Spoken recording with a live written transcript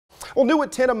Well, new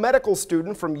at 10, a medical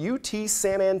student from UT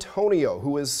San Antonio,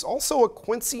 who is also a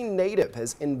Quincy native,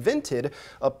 has invented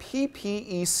a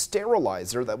PPE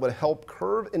sterilizer that would help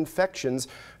curb infections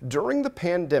during the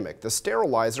pandemic. The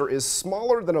sterilizer is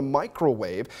smaller than a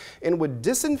microwave and would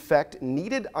disinfect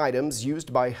needed items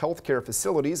used by healthcare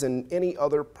facilities and any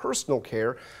other personal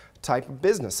care type of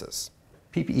businesses.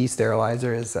 PPE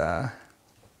sterilizer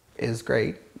is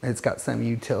great. It's got some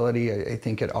utility. I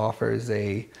think it offers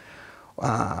an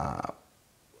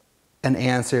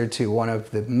answer to one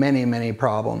of the many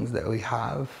problems that we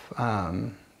have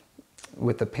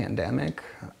with the pandemic.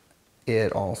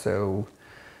 It also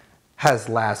has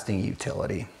lasting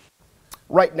utility.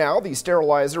 Right now, the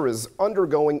sterilizer is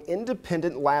undergoing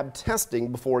independent lab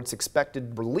testing before its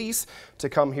expected release to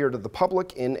come here to the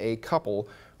public in a couple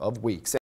of weeks.